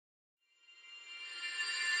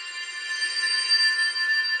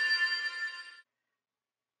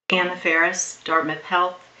Anna Fariss, Dartmouth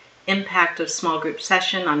Health, Impact of Small Group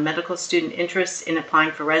Session on Medical Student Interest in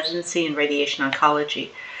Applying for Residency in Radiation Oncology.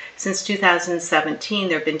 Since 2017,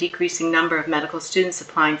 there have been decreasing number of medical students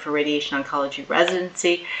applying for radiation oncology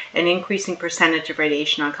residency, an increasing percentage of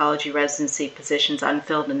radiation oncology residency positions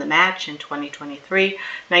unfilled in the match in 2023,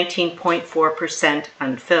 19.4%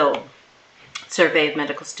 unfilled. Survey of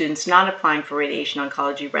medical students not applying for radiation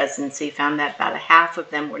oncology residency found that about a half of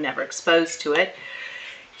them were never exposed to it.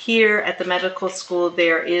 Here at the medical school,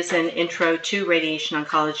 there is an Intro to Radiation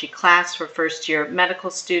Oncology class for first-year medical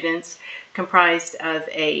students, comprised of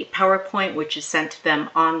a PowerPoint which is sent to them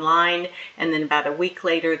online, and then about a week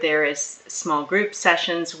later there is small group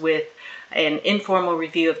sessions with an informal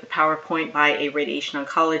review of the PowerPoint by a radiation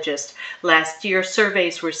oncologist. Last year,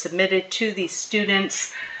 surveys were submitted to these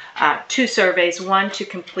students. Two surveys, one to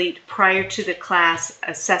complete prior to the class,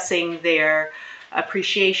 assessing their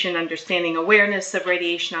appreciation, understanding, awareness of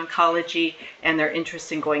radiation oncology and their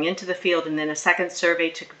interest in going into the field, and then a second survey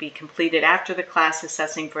to be completed after the class,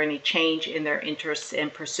 assessing for any change in their interest in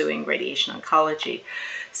pursuing radiation oncology.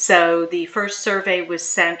 So the first survey was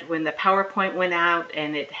sent when the PowerPoint went out,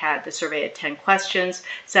 and the survey had 10 questions.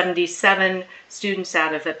 77 students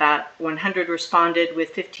out of about 100 responded,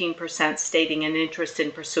 with 15% stating an interest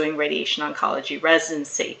in pursuing radiation oncology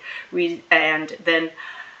residency. And then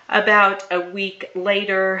about a week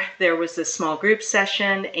later, there was a small group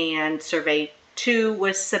session, and survey 2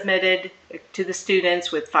 was submitted to the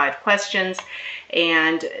students with 5 questions,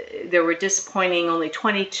 and there were disappointing only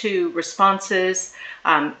 22 responses,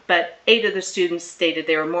 but 8 of the students stated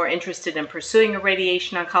they were more interested in pursuing a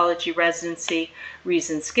radiation oncology residency.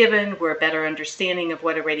 Reasons given were a better understanding of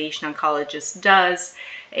what a radiation oncologist does,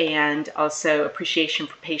 and also appreciation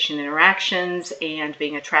for patient interactions and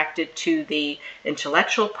being attracted to the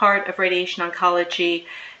intellectual part of radiation oncology,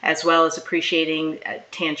 as well as appreciating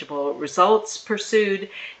tangible results pursued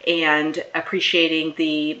and appreciating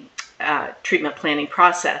the treatment planning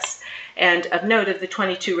process. And of note, of the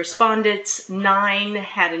 22 respondents, 9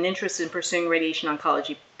 had an interest in pursuing radiation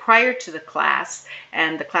oncology prior to the class,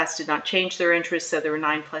 and the class did not change their interest, so there were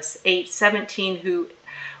 9 plus 8, 17 who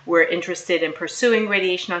were interested in pursuing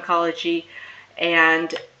radiation oncology,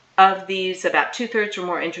 and of these, about 2/3 were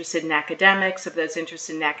more interested in academics. Of those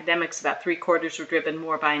interested in academics, about 3/4 were driven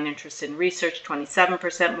more by an interest in research,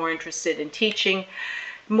 27% more interested in teaching,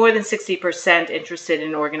 more than 60% interested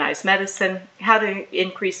in organized medicine. How to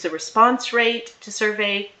increase the response rate to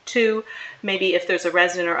survey 2? Maybe if there's a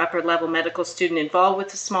resident or upper level medical student involved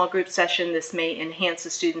with a small group session, this may enhance the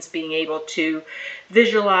students being able to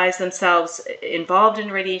visualize themselves involved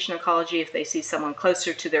in radiation oncology if they see someone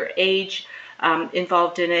closer to their age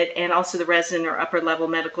involved in it. And also the resident or upper level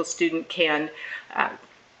medical student can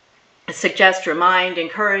suggest, remind,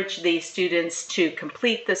 encourage the students to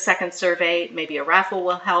complete the second survey. Maybe a raffle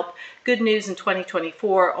will help. Good news, in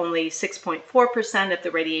 2024, only 6.4% of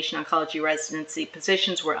the radiation oncology residency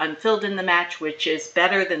positions were unfilled in the match, which is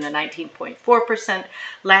better than the 19.4%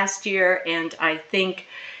 last year. And I think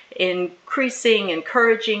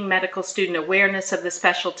encouraging medical student awareness of the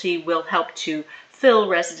specialty will help to fill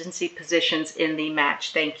residency positions in the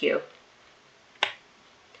match. Thank you.